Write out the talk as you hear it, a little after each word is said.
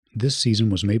This season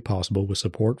was made possible with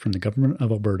support from the Government of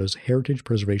Alberta's Heritage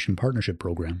Preservation Partnership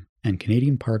Program and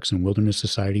Canadian Parks and Wilderness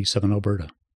Society Southern Alberta.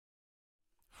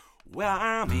 Well,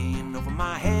 I'm in over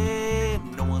my head,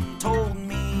 no one told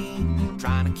me.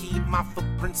 Trying to keep my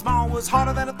footprint small was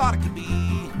harder than I thought it could be.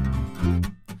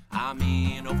 I'm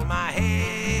in over my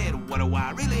head, what do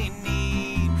I really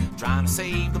need? Trying to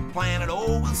save the planet,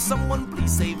 oh, will someone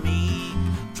please save me?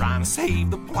 Trying to save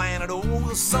the planet, oh,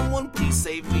 will someone please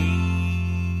save me?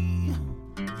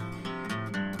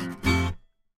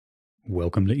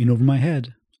 Welcome to In Over My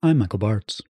Head. I'm Michael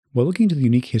Bartz. While looking into the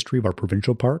unique history of our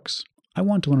provincial parks, I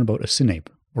want to learn about Áísínai'pi,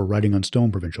 or Riding on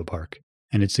Stone Provincial Park,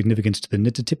 and its significance to the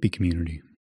Niitsítapi community.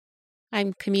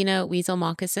 I'm Camina Weasel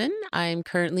Moccasin. I'm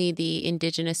currently the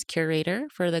Indigenous curator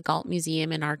for the Galt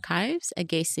Museum and Archives at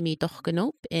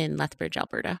Áísínai'pi in Lethbridge,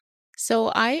 Alberta. So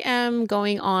I am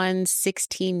going on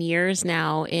 16 years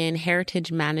now in heritage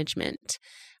management.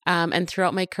 And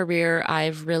throughout my career,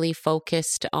 I've really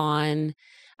focused on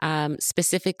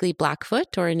specifically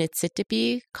Blackfoot or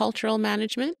Niitsítapi cultural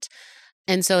management.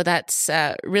 And so that's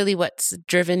really what's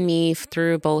driven me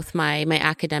through both my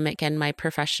academic and my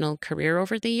professional career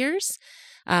over the years.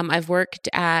 I've worked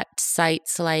at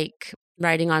sites like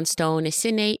Riding on Stone,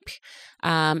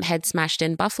 Áísínai'pi, Head Smashed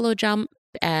In Buffalo Jump,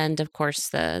 and of course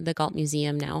the Galt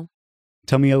Museum now.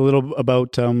 Tell me a little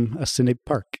about Áísínai'pi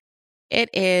Park.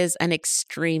 It is an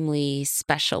extremely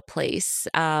special place.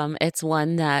 It's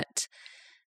one that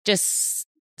just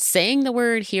saying the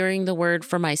word, hearing the word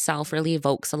for myself really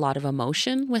evokes a lot of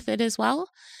emotion with it as well.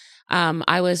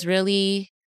 I was really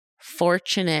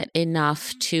fortunate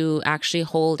enough to actually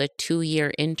hold a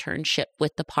 2-year internship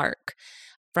with the park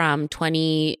from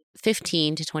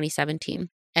 2015 to 2017.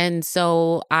 And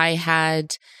so I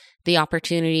had the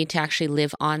opportunity to actually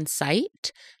live on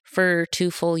site for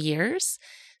 2 full years.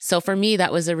 So for me,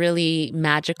 that was a really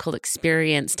magical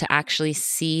experience to actually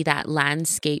see that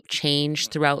landscape change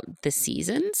throughout the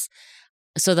seasons.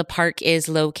 So the park is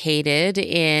located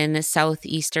in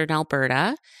southeastern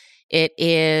Alberta. It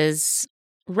is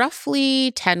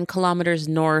roughly 10 kilometers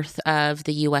north of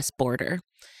the U.S. border.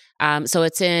 So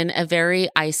it's in a very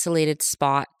isolated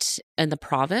spot in the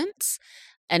province,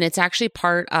 and it's actually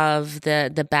part of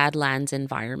the Badlands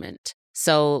environment.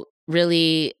 So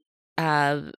really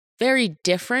very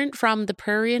different from the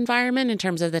prairie environment in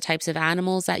terms of the types of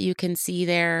animals that you can see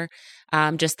there,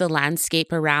 just the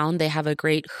landscape around. They have a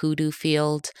great hoodoo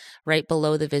field right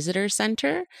below the visitor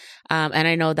center. And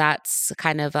I know that's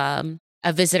kind of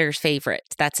a visitor's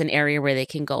favorite. That's an area where they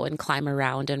can go and climb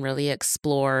around and really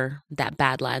explore that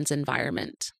Badlands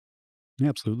environment.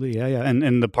 Absolutely, yeah.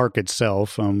 And the park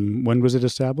itself, when was it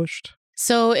established?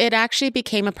 So it actually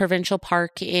became a provincial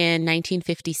park in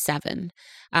 1957,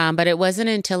 but it wasn't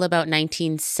until about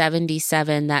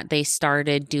 1977 that they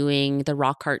started doing the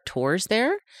rock art tours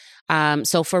there.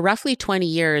 So for roughly 20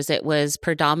 years, it was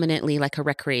predominantly like a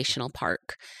recreational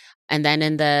park. And then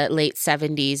in the late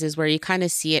 70s is where you kind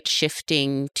of see it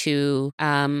shifting to,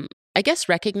 I guess,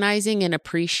 recognizing and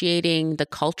appreciating the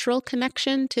cultural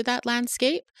connection to that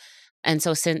landscape. And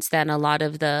so since then, a lot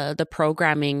of the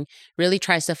programming really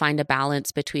tries to find a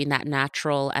balance between that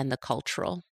natural and the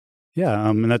cultural. Yeah,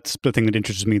 and that's the thing that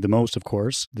interests me the most, of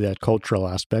course, that cultural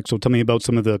aspect. So tell me about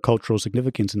some of the cultural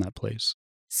significance in that place.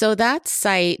 So that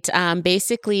site,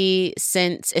 basically,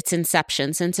 since its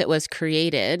inception, since it was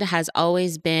created, has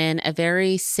always been a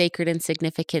very sacred and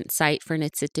significant site for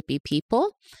Niitsítapi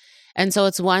people. And so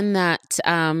it's one that,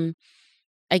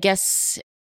 I guess,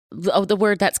 the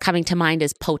word that's coming to mind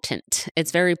is potent.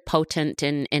 It's very potent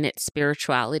in its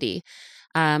spirituality.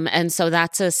 And so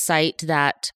that's a site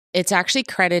that it's actually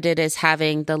credited as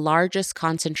having the largest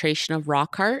concentration of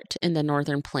rock art in the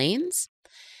Northern Plains.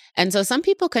 And so some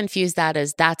people confuse that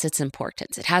as that's its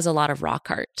importance. It has a lot of rock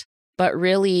art. But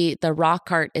really, the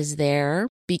rock art is there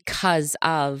because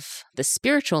of the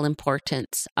spiritual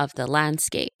importance of the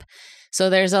landscape. So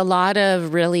there's a lot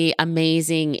of really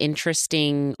amazing,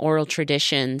 interesting oral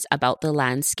traditions about the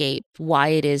landscape, why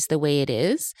it is the way it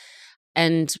is.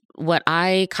 And what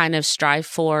I kind of strive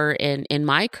for in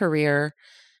my career,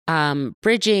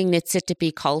 bridging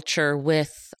Niitsítapi culture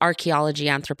with archaeology,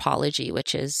 anthropology,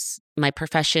 which is my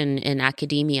profession in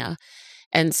academia.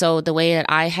 And so the way that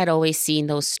I had always seen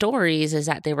those stories is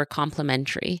that they were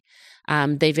complementary.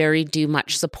 They very do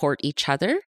much support each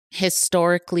other.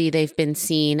 Historically, they've been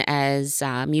seen as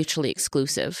mutually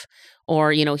exclusive,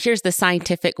 or, here's the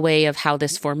scientific way of how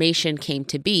this formation came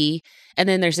to be. And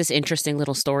then there's this interesting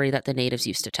little story that the natives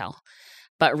used to tell.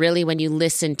 But really, when you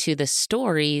listen to the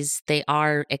stories, they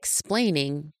are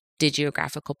explaining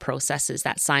digiographical processes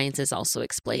that science is also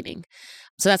explaining.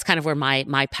 So that's kind of where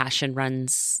my passion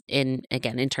runs in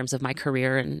terms of my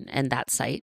career and that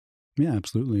site. Yeah,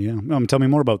 absolutely. Yeah. Tell me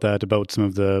more about that, about some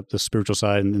of the spiritual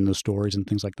side and the stories and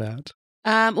things like that.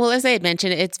 Well, as I had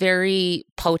mentioned, it's very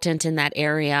potent in that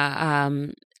area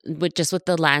with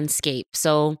the landscape.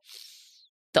 So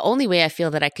the only way I feel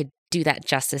that I could do that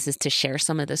justice is to share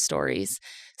some of the stories.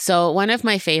 So one of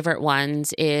my favorite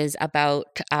ones is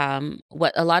about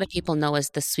what a lot of people know as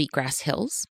the Sweetgrass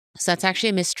Hills. So that's actually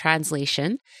a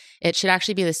mistranslation. It should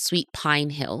actually be the Sweet Pine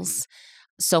Hills.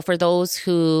 So for those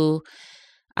who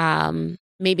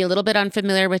maybe a little bit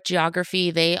unfamiliar with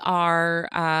geography, they are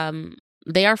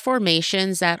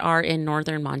formations that are in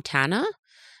northern Montana,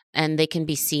 and they can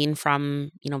be seen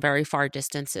from very far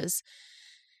distances.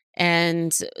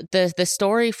 And the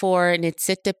story for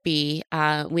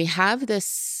Niitsítapi, we have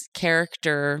this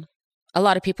character. A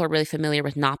lot of people are really familiar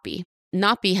with Nápi.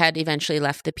 Nápi had eventually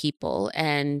left the people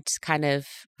and kind of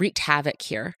wreaked havoc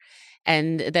here.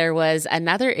 And there was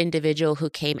another individual who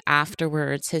came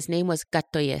afterwards. His name was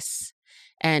Gatoyes.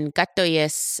 And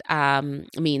Gatoyes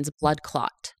means blood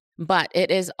clot. But it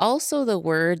is also the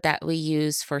word that we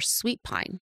use for sweet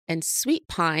pine. And sweet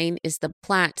pine is the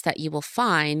plant that you will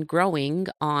find growing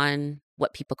on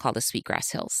what people call the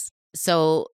Sweetgrass Hills.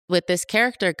 So with this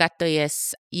character,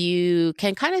 Gatoyes, you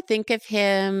can kind of think of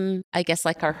him, I guess,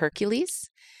 like our Hercules.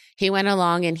 He went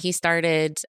along and he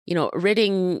started,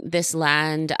 ridding this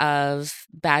land of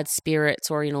bad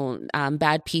spirits or,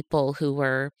 bad people who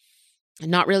were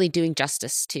not really doing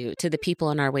justice to the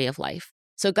people in our way of life.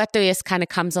 So Gatoyes kind of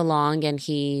comes along and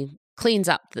he cleans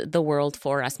up the world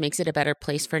for us, makes it a better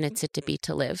place for Niitsítapi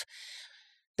to live.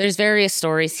 There's various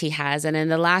stories he has, and in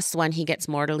the last one, he gets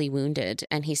mortally wounded,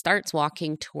 and he starts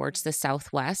walking towards the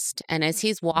southwest. And as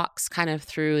he walks kind of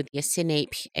through the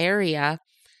Áísínai'pi area,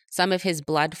 some of his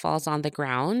blood falls on the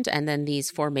ground, and then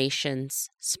these formations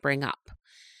spring up.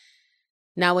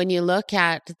 Now, when you look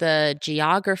at the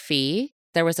geography,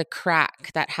 there was a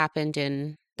crack that happened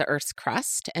in the Earth's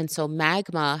crust, and so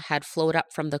magma had flowed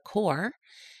up from the core,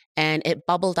 and it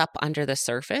bubbled up under the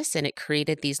surface, and it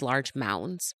created these large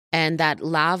mounds. And that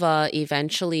lava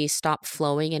eventually stopped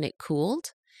flowing and it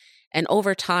cooled. And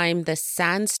over time, the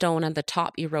sandstone on the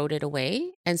top eroded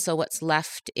away. And so what's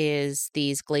left is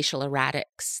these glacial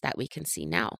erratics that we can see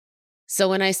now. So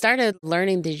when I started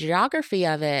learning the geography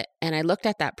of it, and I looked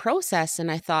at that process, and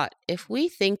I thought, if we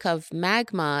think of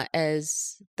magma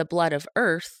as the blood of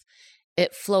Earth,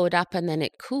 it flowed up and then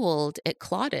it cooled, it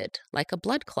clotted like a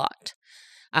blood clot.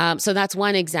 So that's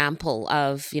one example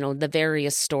of, the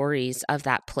various stories of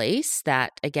that place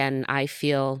that, again, I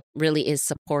feel really is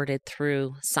supported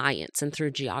through science and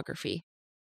through geography.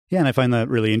 Yeah, and I find that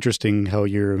really interesting how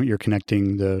you're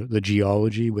connecting the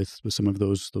geology with some of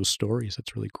those stories.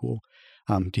 That's really cool.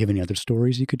 Do you have any other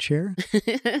stories you could share?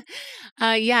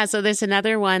 Yeah, so there's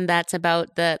another one that's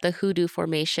about the hoodoo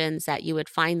formations that you would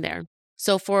find there.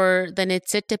 So for the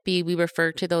Niitsítapi, we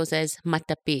refer to those as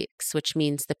matapiks, which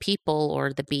means the people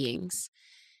or the beings.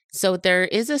 So there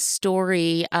is a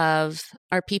story of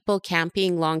our people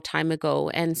camping long time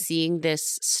ago and seeing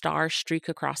this star streak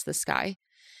across the sky.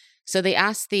 So they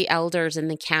asked the elders in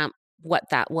the camp what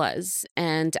that was.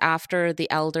 And after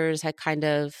the elders had kind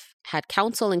of had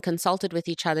counsel and consulted with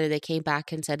each other, they came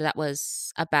back and said that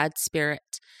was a bad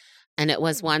spirit. And it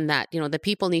was one that, the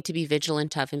people need to be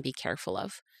vigilant of and be careful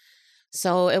of.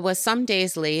 So it was some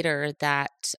days later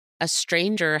that a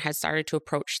stranger had started to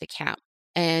approach the camp.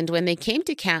 And when they came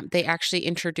to camp, they actually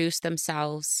introduced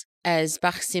themselves as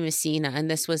Baximisina, and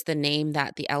this was the name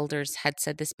that the elders had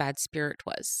said this bad spirit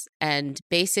was. And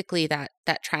basically that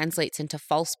translates into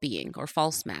false being or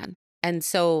false man. And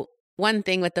so one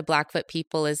thing with the Blackfoot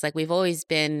people is like we've always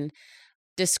been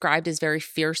described as very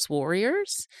fierce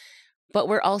warriors, but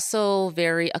we're also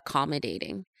very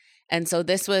accommodating. And so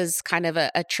this was kind of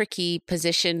a tricky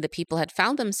position that people had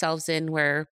found themselves in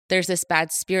where there's this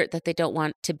bad spirit that they don't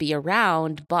want to be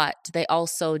around, but they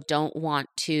also don't want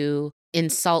to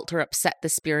insult or upset the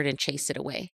spirit and chase it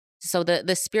away. So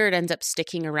the spirit ends up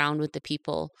sticking around with the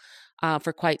people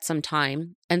for quite some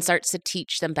time and starts to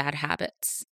teach them bad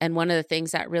habits. And one of the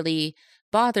things that really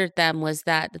bothered them was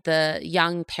that the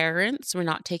young parents were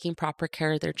not taking proper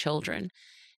care of their children.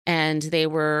 And they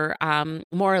were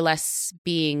more or less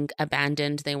being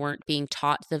abandoned. They weren't being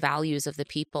taught the values of the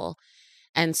people.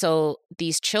 And so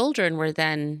these children were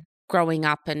then growing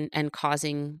up and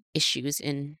causing issues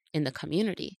in the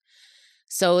community.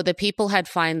 So the people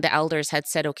the elders had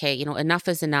said, okay, enough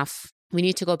is enough. We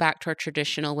need to go back to our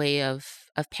traditional way of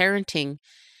parenting.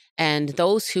 And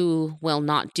those who will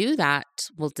not do that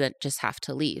will just have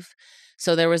to leave.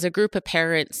 So there was a group of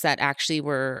parents that actually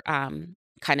were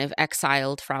kind of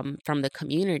exiled from the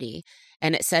community.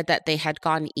 And it said that they had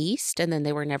gone east and then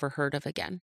they were never heard of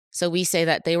again. So we say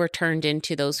that they were turned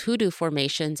into those hoodoo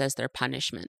formations as their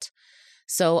punishment.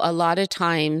 So a lot of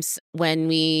times when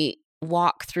we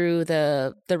walk through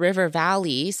the river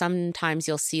valley, sometimes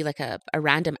you'll see like a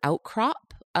random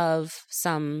outcrop of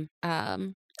some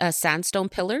sandstone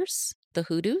pillars, the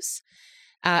hoodoos.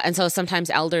 And so sometimes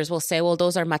elders will say, well,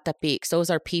 those are matapiks. Those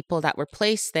are people that were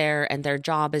placed there, and their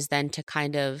job is then to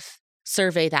kind of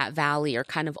survey that valley or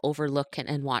kind of overlook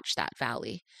and watch that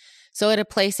valley. So at a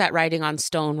place at Writing on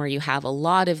Stone where you have a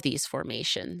lot of these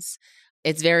formations,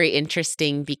 it's very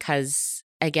interesting because,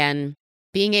 again,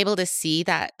 being able to see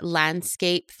that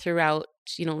landscape throughout,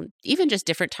 even just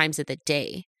different times of the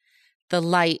day, the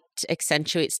light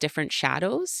accentuates different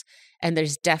shadows. And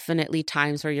there's definitely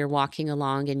times where you're walking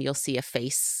along and you'll see a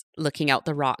face looking out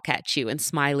the rock at you and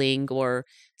smiling, or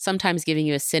sometimes giving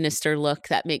you a sinister look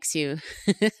that makes you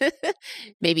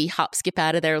maybe hop, skip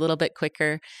out of there a little bit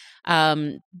quicker.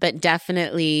 But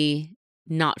definitely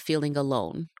not feeling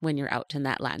alone when you're out in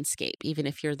that landscape, even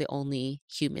if you're the only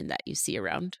human that you see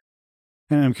around.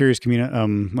 And I'm curious,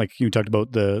 Camina, like you talked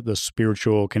about the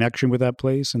spiritual connection with that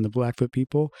place and the Blackfoot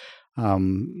people.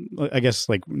 I guess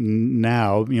like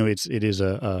now, it is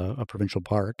a provincial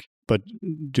park, but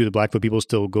do the Blackfoot people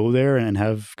still go there and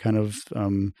have kind of a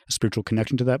spiritual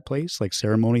connection to that place, like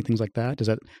ceremony, things like that? Is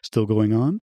that still going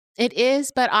on? It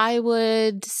is, but I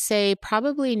would say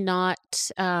probably not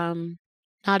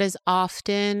as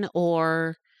often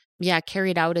or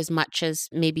carried out as much as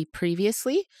maybe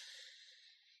previously.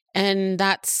 And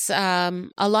that's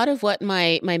a lot of what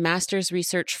my master's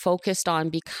research focused on,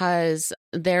 because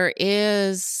there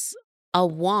is a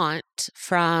want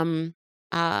from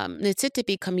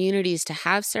Niitsítapi communities to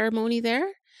have ceremony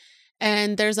there.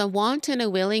 And there's a want and a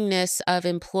willingness of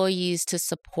employees to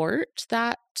support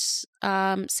that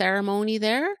ceremony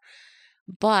there.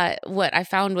 But what I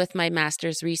found with my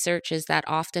master's research is that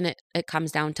often it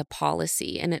comes down to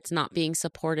policy, and it's not being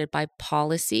supported by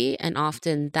policy. And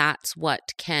often that's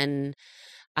what can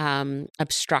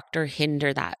obstruct or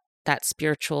hinder that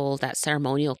spiritual, that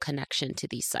ceremonial connection to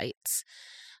these sites.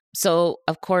 So,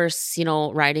 of course,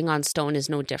 Writing on Stone is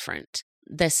no different.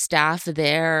 The staff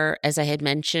there, as I had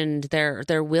mentioned,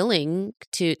 they're willing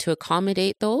to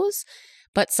accommodate those,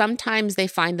 but sometimes they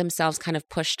find themselves kind of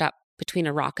pushed up between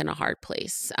a rock and a hard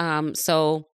place.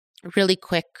 So really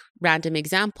quick, random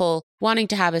example, wanting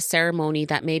to have a ceremony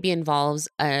that maybe involves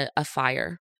a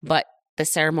fire, but the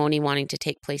ceremony wanting to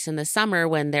take place in the summer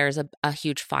when there's a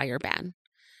huge fire ban,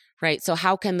 right? So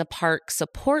how can the park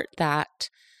support that,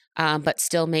 but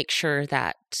still make sure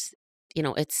that,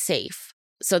 it's safe?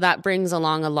 So that brings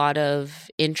along a lot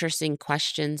of interesting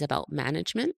questions about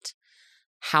management,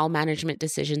 how management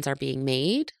decisions are being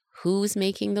made, who's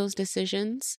making those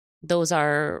decisions. Those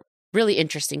are really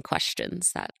interesting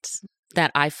questions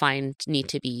that I find need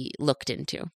to be looked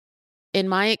into. In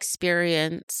my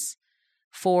experience,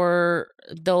 for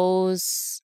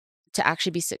those to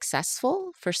actually be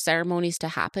successful, for ceremonies to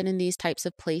happen in these types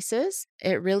of places,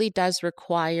 it really does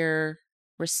require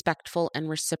respectful and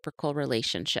reciprocal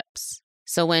relationships.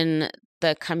 So when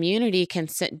the community can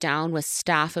sit down with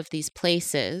staff of these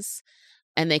places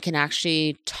and they can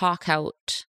actually talk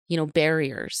out,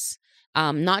 barriers,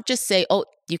 not just say, oh,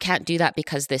 you can't do that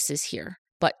because this is here,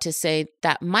 but to say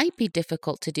that might be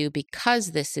difficult to do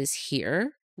because this is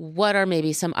here. What are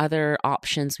maybe some other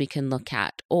options we can look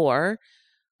at? Or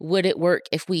would it work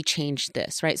if we changed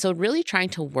this, right? So really trying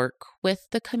to work with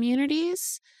the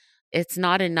communities. It's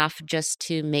not enough just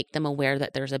to make them aware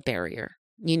that there's a barrier.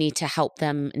 You need to help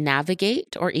them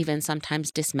navigate or even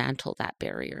sometimes dismantle that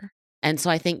barrier. And so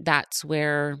I think that's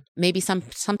where maybe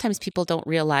sometimes people don't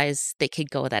realize they could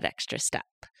go that extra step,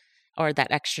 or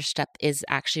that extra step is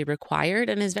actually required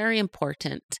and is very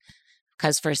important,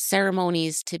 because for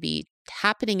ceremonies to be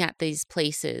happening at these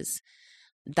places,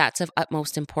 that's of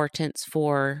utmost importance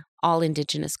for all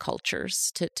Indigenous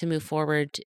cultures to move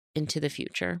forward into the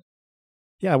future.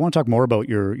 Yeah, I want to talk more about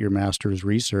your master's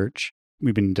research.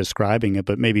 We've been describing it,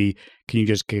 but maybe can you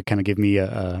just kind of give me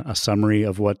a summary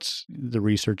of what the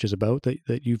research is about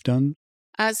that you've done?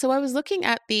 So I was looking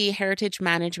at the heritage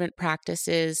management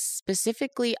practices,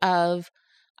 specifically of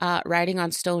Writing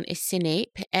on Stone,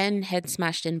 Áísínai'pi, and Head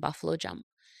Smashed in Buffalo Jump.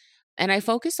 And I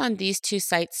focused on these two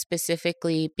sites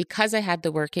specifically because I had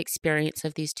the work experience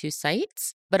of these two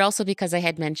sites, but also because I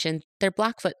had mentioned they're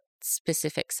Blackfoot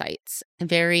specific sites,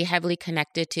 very heavily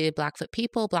connected to Blackfoot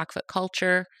people, Blackfoot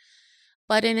culture.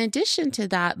 But in addition to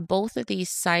that, both of these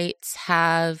sites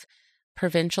have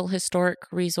provincial historic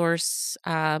resource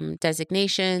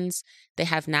designations. They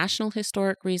have national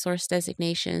historic resource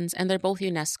designations, and they're both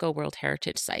UNESCO World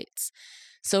Heritage Sites.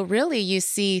 So really, you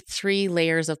see 3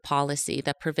 layers of policy: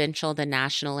 the provincial, the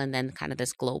national, and then kind of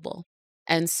this global.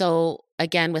 And so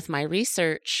again, with my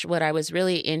research, what I was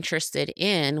really interested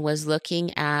in was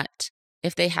looking at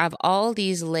if they have all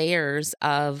these layers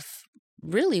of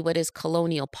really what is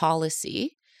colonial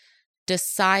policy,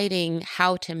 deciding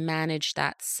how to manage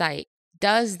that site.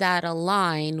 Does that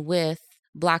align with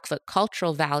Blackfoot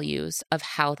cultural values of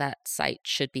how that site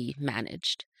should be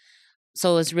managed?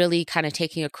 So it was really kind of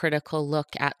taking a critical look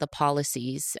at the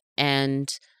policies and,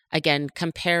 again,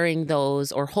 comparing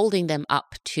those or holding them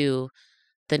up to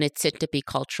the Niitsítapi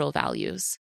cultural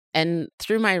values. And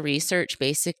through my research,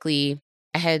 basically,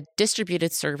 I had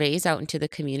distributed surveys out into the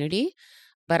community,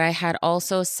 but I had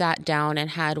also sat down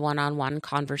and had one-on-one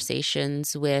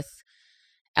conversations with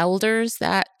elders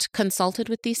that consulted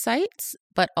with these sites,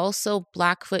 but also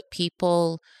Blackfoot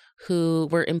people who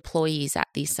were employees at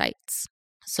these sites.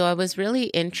 So I was really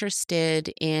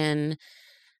interested in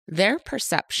their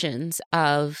perceptions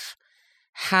of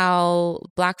how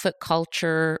Blackfoot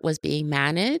culture was being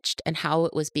managed and how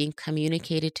it was being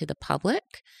communicated to the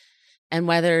public, and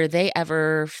whether they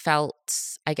ever felt,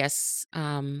 I guess,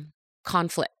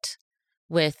 conflict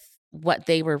with what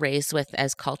they were raised with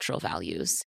as cultural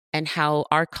values and how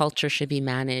our culture should be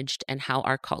managed and how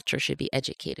our culture should be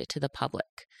educated to the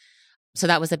public. So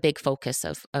that was a big focus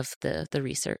of the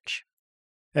research.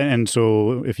 And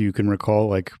so if you can recall,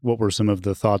 like, what were some of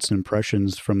the thoughts and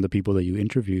impressions from the people that you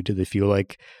interviewed? Did they feel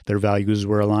like their values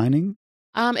were aligning?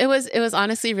 It was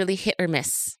honestly really hit or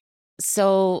miss.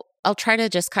 So I'll try to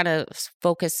just kind of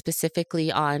focus specifically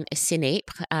on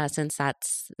Áísínai'pi, since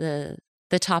that's the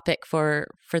topic for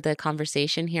the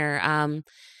conversation here.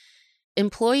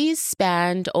 Employees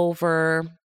spanned over,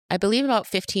 I believe, about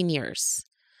 15 years.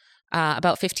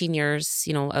 About 15 years,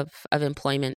 of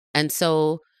employment. And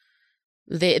so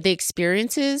the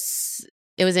experiences,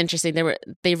 it was interesting.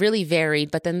 They really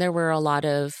varied, but then there were a lot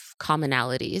of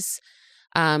commonalities.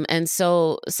 And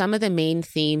so some of the main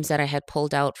themes that I had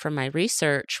pulled out from my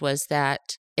research was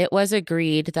that it was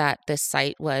agreed that this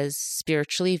site was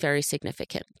spiritually very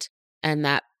significant and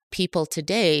that people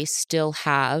today still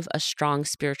have a strong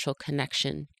spiritual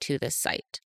connection to this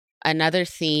site. Another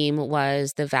theme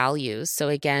was the values. So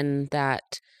again,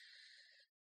 that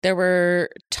there were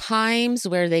times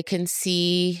where they can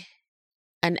see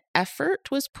an effort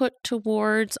was put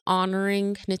towards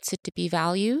honoring Niitsítapi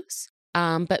values,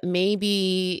 but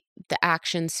maybe the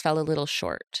actions fell a little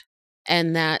short,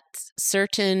 and that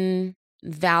certain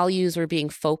values were being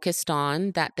focused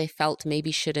on that they felt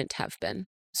maybe shouldn't have been.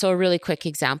 So a really quick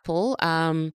example,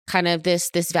 kind of this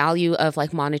value of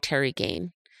like monetary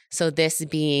gain. So this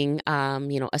being,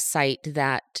 a site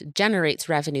that generates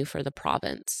revenue for the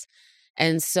province.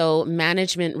 And so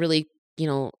management really,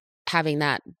 having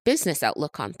that business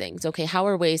outlook on things. Okay, how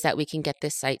are ways that we can get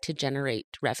this site to generate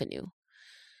revenue?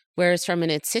 Whereas from an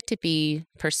Niitsítapi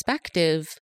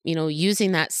perspective,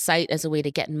 using that site as a way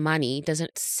to get money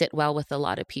doesn't sit well with a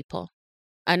lot of people.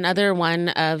 Another one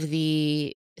of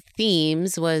the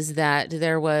themes was that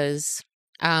there was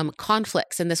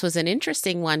conflicts. And this was an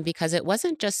interesting one because it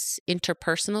wasn't just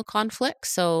interpersonal conflicts.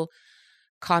 So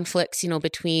conflicts,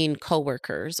 between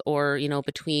coworkers or,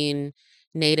 between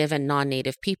Native and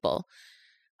non-Native people.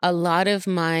 A lot of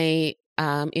my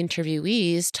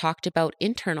interviewees talked about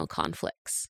internal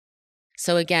conflicts.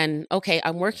 So again, okay,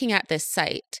 I'm working at this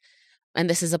site and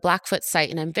this is a Blackfoot site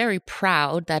and I'm very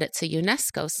proud that it's a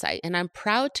UNESCO site and I'm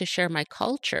proud to share my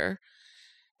culture.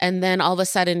 And then all of a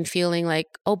sudden feeling like,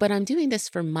 oh, but I'm doing this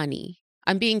for money.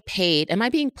 I'm being paid. Am I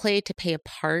being paid to pay a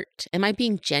part? Am I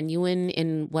being genuine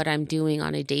in what I'm doing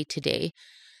on a day-to-day?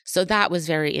 So that was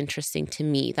very interesting to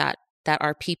me that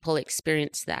our people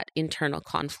experience that internal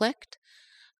conflict.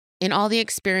 In all the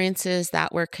experiences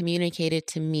that were communicated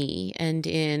to me and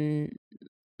in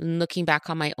looking back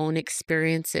on my own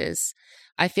experiences,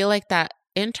 I feel like that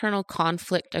internal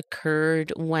conflict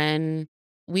occurred when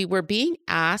we were being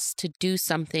asked to do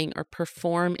something or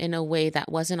perform in a way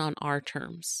that wasn't on our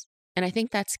terms. And I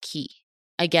think that's key.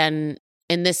 Again,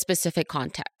 in this specific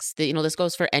context, this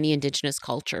goes for any Indigenous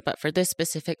culture, but for this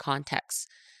specific context,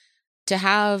 to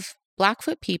have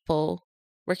Blackfoot people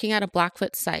working at a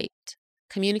Blackfoot site,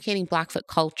 communicating Blackfoot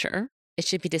culture, it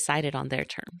should be decided on their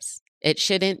terms. It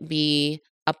shouldn't be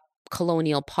a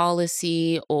colonial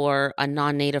policy or a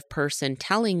non-Native person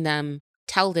telling them,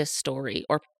 tell this story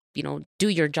or, do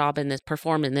your job in this,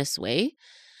 perform in this way.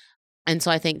 And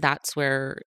so I think that's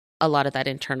where a lot of that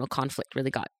internal conflict really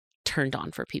got turned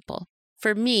on for people.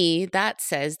 For me, that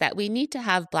says that we need to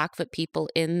have Blackfoot people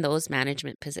in those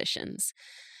management positions.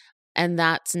 And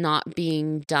that's not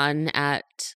being done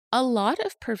at a lot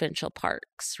of provincial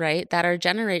parks, right, that are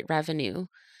generate revenue.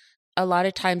 A lot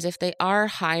of times, if they are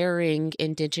hiring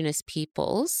Indigenous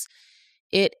peoples,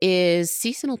 it is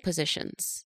seasonal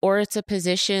positions, or it's a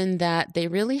position that they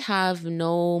really have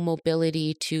no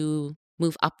mobility to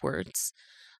move upwards.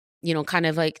 Kind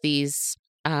of like these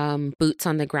boots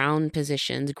on the ground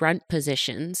positions, grunt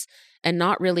positions, and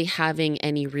not really having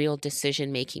any real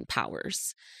decision-making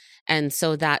powers. And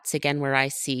so that's, again, where I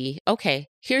see, okay,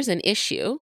 here's an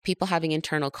issue, people having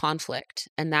internal conflict,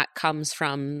 and that comes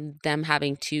from them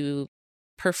having to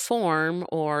perform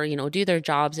or, do their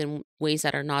jobs in ways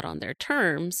that are not on their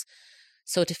terms.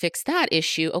 So to fix that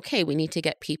issue, okay, we need to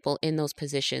get people in those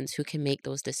positions who can make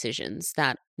those decisions,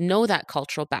 that know that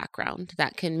cultural background,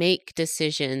 that can make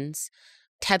decisions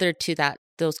tethered to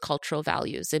those cultural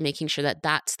values, and making sure that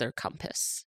that's their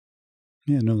compass.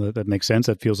 Yeah, no, that makes sense.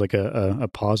 That feels like a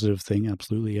positive thing.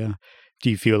 Absolutely, yeah. Do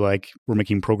you feel like we're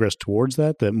making progress towards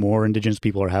that more Indigenous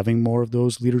people are having more of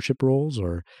those leadership roles,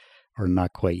 or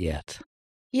not quite yet?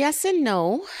 Yes and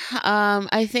no.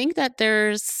 I think that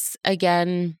there's,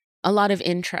 again, a lot of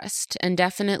interest, and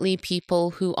definitely people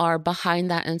who are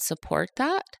behind that and support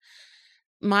that.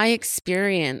 My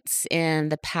experience in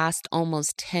the past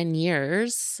almost 10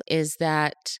 years is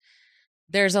that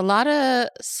there's a lot of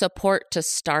support to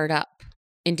start up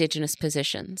Indigenous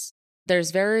positions.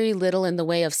 There's very little in the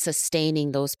way of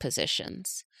sustaining those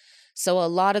positions. So a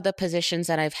lot of the positions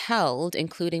that I've held,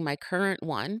 including my current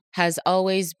one, has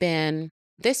always been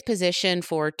this position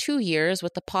for 2 years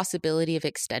with the possibility of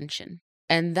extension.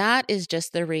 And that is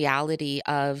just the reality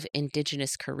of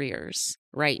Indigenous careers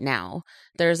right now.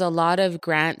 There's a lot of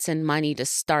grants and money to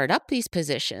start up these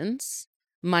positions,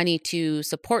 money to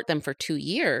support them for 2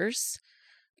 years.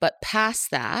 But past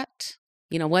that,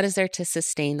 what is there to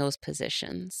sustain those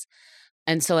positions?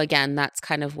 And so again, that's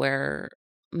kind of where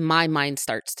my mind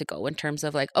starts to go in terms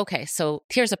of like, okay, so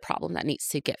here's a problem that needs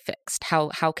to get fixed.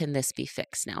 How can this be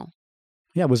fixed now?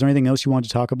 Yeah. Was there anything else you wanted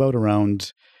to talk about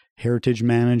around heritage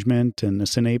management and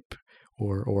Áísínai'pi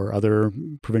or other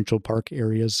provincial park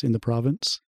areas in the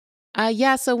province?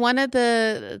 Yeah. So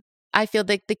I feel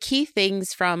like the key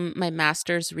things from my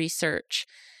master's research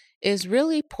is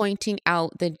really pointing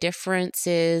out the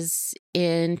differences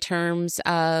in terms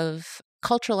of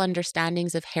cultural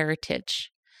understandings of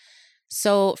heritage.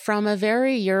 So from a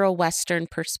very Euro-Western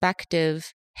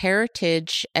perspective,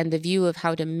 heritage and the view of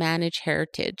how to manage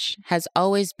heritage has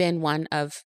always been one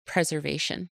of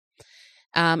preservation.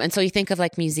 And so you think of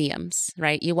like museums,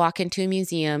 right? You walk into a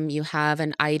museum, you have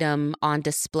an item on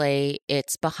display,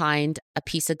 it's behind a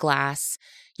piece of glass,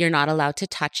 you're not allowed to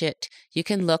touch it. You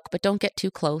can look, but don't get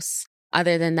too close.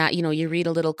 Other than that, you read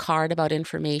a little card about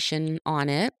information on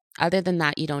it. Other than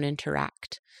that, you don't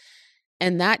interact.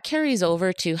 And that carries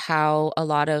over to how a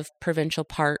lot of provincial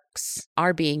parks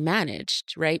are being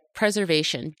managed, right?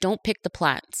 Preservation. Don't pick the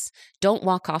plants. Don't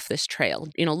walk off this trail.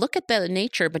 Look at the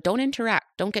nature, but don't interact.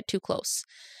 Don't get too close.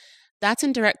 That's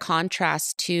in direct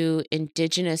contrast to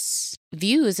Indigenous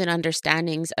views and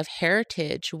understandings of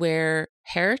heritage, where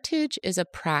heritage is a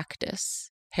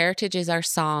practice. Heritage is our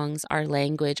songs, our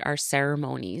language, our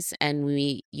ceremonies, and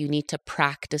you need to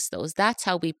practice those. That's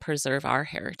how we preserve our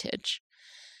heritage.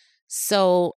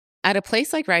 So at a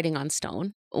place like Writing on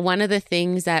Stone, one of the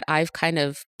things that I've kind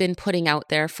of been putting out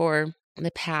there for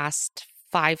the past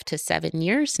 5 to 7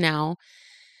 years now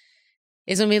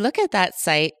is when we look at that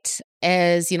site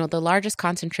as, the largest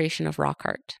concentration of rock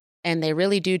art. And they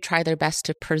really do try their best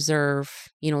to preserve,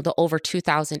 the over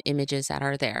 2,000 images that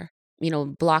are there,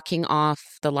 blocking off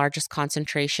the largest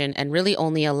concentration and really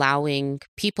only allowing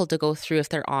people to go through if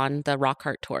they're on the rock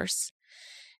art tours.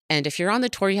 And if you're on the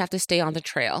tour, you have to stay on the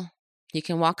trail. You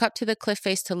can walk up to the cliff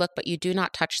face to look, but you do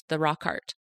not touch the rock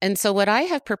art. And so what I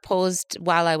have proposed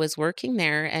while I was working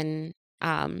there and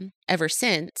ever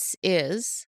since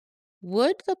is,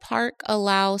 would the park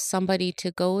allow somebody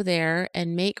to go there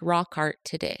and make rock art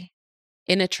today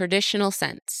in a traditional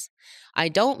sense? I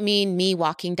don't mean me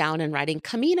walking down and writing,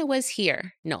 Camina was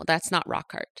here. No, that's not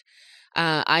rock art.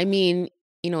 I mean,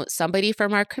 somebody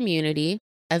from our community,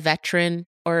 a veteran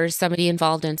or somebody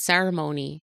involved in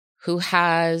ceremony who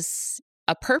has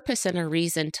a purpose and a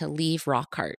reason to leave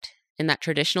rock art in that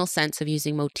traditional sense of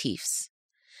using motifs.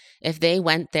 If they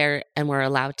went there and were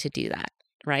allowed to do that,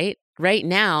 right? Right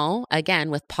now,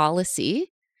 again, with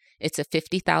policy, it's a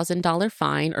 $50,000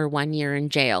 fine or 1 year in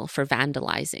jail for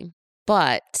vandalizing.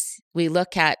 But we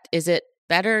look at, is it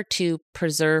better to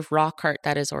preserve rock art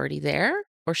that is already there?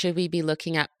 or should we be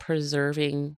looking at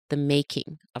preserving the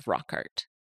making of rock art?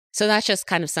 So that's just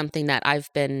kind of something that I've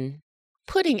been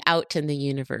putting out in the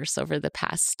universe over the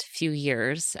past few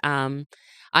years.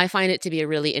 I find it to be a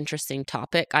really interesting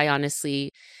topic.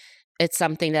 It's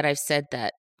something that I've said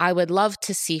that I would love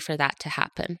to see for that to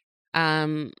happen.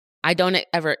 I don't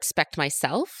ever expect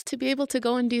myself to be able to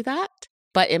go and do that.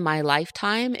 But in my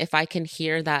lifetime, if I can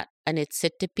hear that a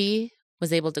Niitsítapi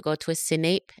was able to go to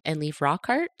Áísínai'pi and leave rock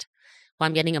art, well,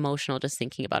 I'm getting emotional just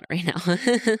thinking about it right now.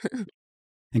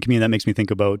 And Camina, that makes me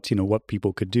think about, what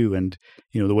people could do. And,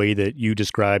 the way that you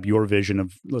describe your vision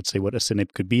of, let's say, what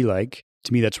Áísínai'pi could be like,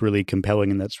 to me, that's really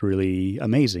compelling and that's really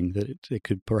amazing that it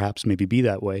could perhaps maybe be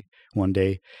that way one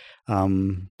day.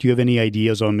 Do you have any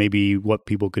ideas on maybe what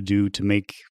people could do to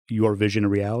make your vision a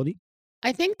reality?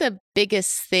 I think the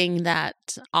biggest thing that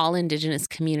all Indigenous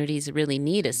communities really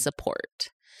need is support.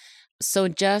 So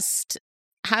just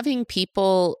having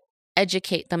people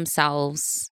educate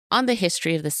themselves on the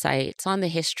history of the sites, on the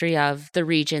history of the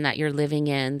region that you're living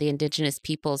in, the Indigenous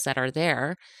peoples that are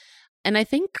there. And I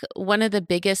think one of the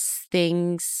biggest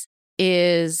things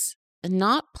is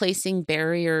not placing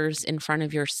barriers in front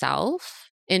of yourself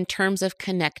in terms of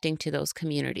connecting to those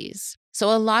communities.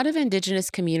 So a lot of Indigenous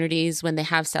communities, when they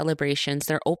have celebrations,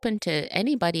 they're open to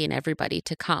anybody and everybody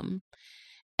to come.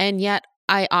 And yet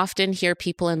I often hear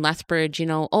people in Lethbridge,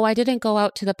 I didn't go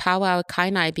out to the powwow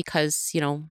Kainai because,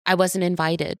 I wasn't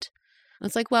invited.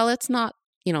 It's like, well, it's not,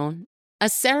 a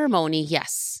ceremony,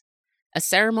 yes. A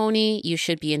ceremony, you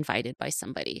should be invited by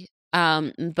somebody.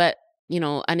 But,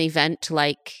 an event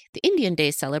like the Indian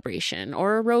Day celebration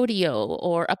or a rodeo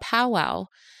or a powwow,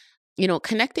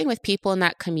 connecting with people in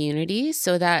that community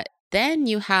so that then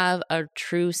you have a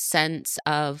true sense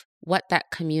of what that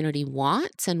community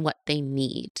wants and what they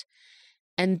need.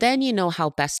 And then you know how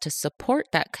best to support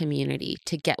that community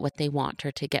to get what they want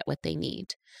or to get what they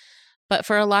need. But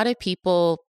for a lot of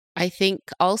people, I think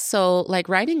also like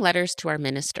writing letters to our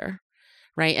minister,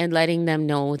 right? And letting them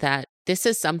know that this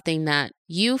is something that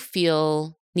you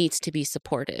feel needs to be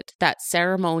supported. That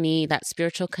ceremony, that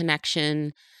spiritual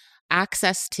connection,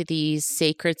 access to these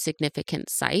sacred, significant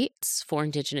sites for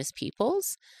Indigenous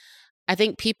peoples. I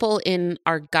think people in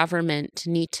our government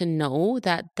need to know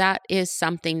that that is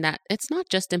something that it's not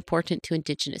just important to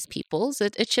Indigenous peoples.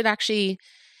 It should actually,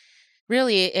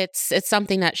 really, it's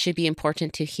something that should be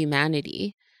important to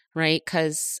humanity, right?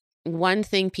 Because one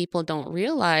thing people don't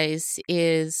realize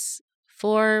is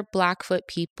for Blackfoot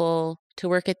people to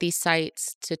work at these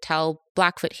sites, to tell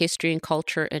Blackfoot history and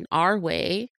culture in our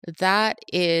way, that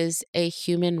is a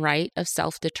human right of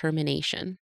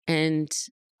self-determination. And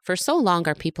for so long,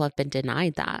 our people have been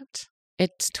denied that.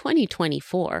 It's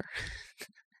 2024.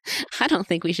 I don't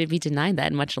think we should be denied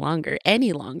that much longer,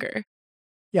 any longer.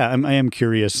 Yeah, I am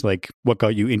curious, what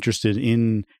got you interested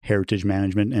in heritage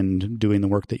management and doing the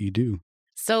work that you do?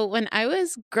 So when I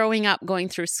was growing up, going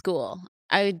through school,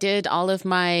 I did all of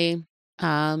my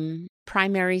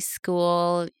primary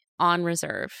school on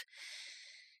reserve.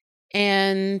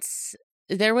 And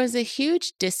there was a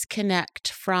huge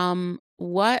disconnect from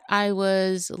what I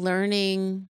was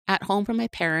learning at home from my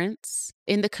parents,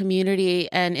 in the community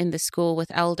and in the school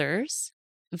with elders,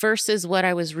 versus what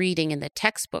I was reading in the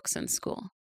textbooks in school.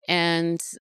 And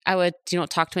I would,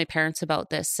 talk to my parents about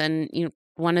this. And,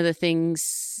 one of the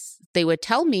things they would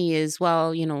tell me is,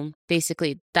 well,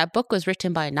 basically that book was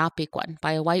written by a Napikwan,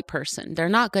 by a white person. They're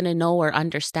not going to know or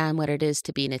understand what it is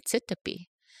to be Niitsítapi.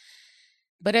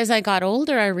 But as I got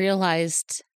older, I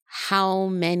realized how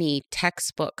many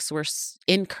textbooks were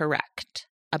incorrect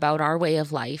about our way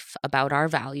of life, about our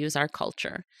values, our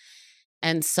culture.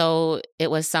 And so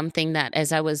it was something that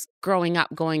as I was growing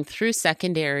up, going through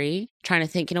secondary, trying to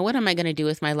think, what am I going to do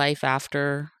with my life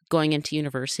after going into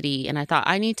university? And I thought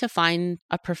I need to find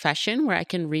a profession where I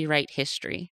can rewrite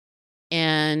history.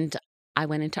 And I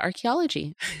went into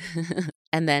archaeology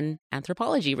and then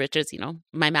anthropology, which is,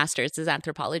 my master's is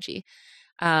anthropology.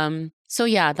 So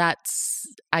yeah, that's,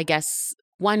 I guess,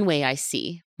 one way I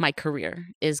see my career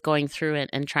is going through it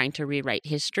and trying to rewrite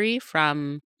history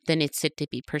from the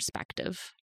Niitsítapi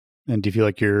perspective. And do you feel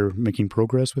like you're making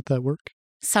progress with that work?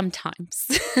 Sometimes.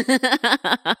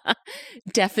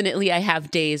 Definitely I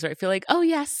have days where I feel like, oh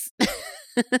yes.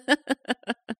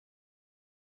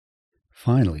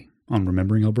 Finally, on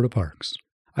Remembering Alberta Parks,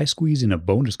 I squeeze in a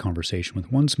bonus conversation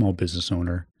with one small business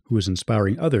owner who is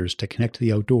inspiring others to connect to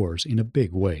the outdoors in a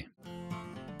big way.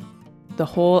 The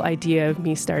whole idea of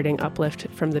me starting Uplift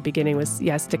from the beginning was,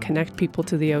 yes, to connect people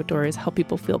to the outdoors, help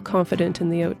people feel confident in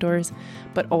the outdoors,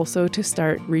 but also to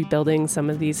start rebuilding some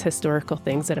of these historical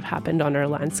things that have happened on our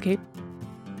landscape.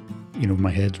 In Over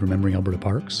My Head's Remembering Alberta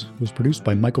Parks was produced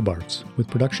by Michael Bartz, with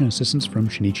production assistance from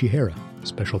Shinichi Hara.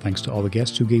 Special thanks to all the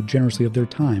guests who gave generously of their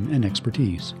time and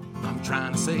expertise. I'm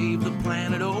trying to save the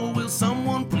planet, oh, will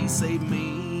someone please save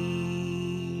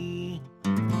me?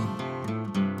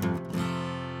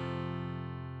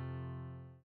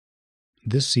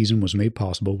 This season was made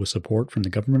possible with support from the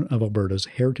Government of Alberta's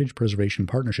Heritage Preservation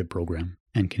Partnership Program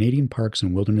and Canadian Parks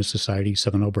and Wilderness Society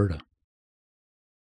Southern Alberta.